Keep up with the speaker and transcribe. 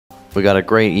We got a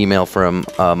great email from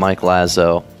Mike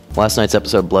Lazo. Last night's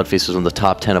episode, Blood Feast, was one of the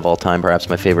top 10 of all time, perhaps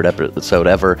my favorite episode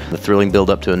ever. The thrilling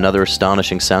build-up to another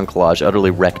astonishing sound collage utterly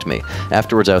wrecked me.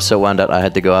 Afterwards, I was so wound out I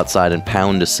had to go outside and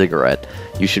pound a cigarette.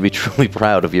 You should be truly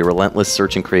proud of your relentless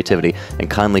searching creativity, and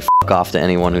kindly f*** off to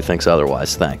anyone who thinks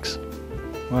otherwise. Thanks.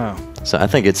 Wow. So I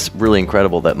think it's really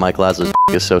incredible that Mike Lazo's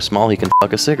is so small he can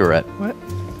fuck a cigarette. What?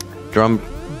 Drum.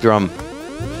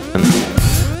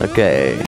 Okay.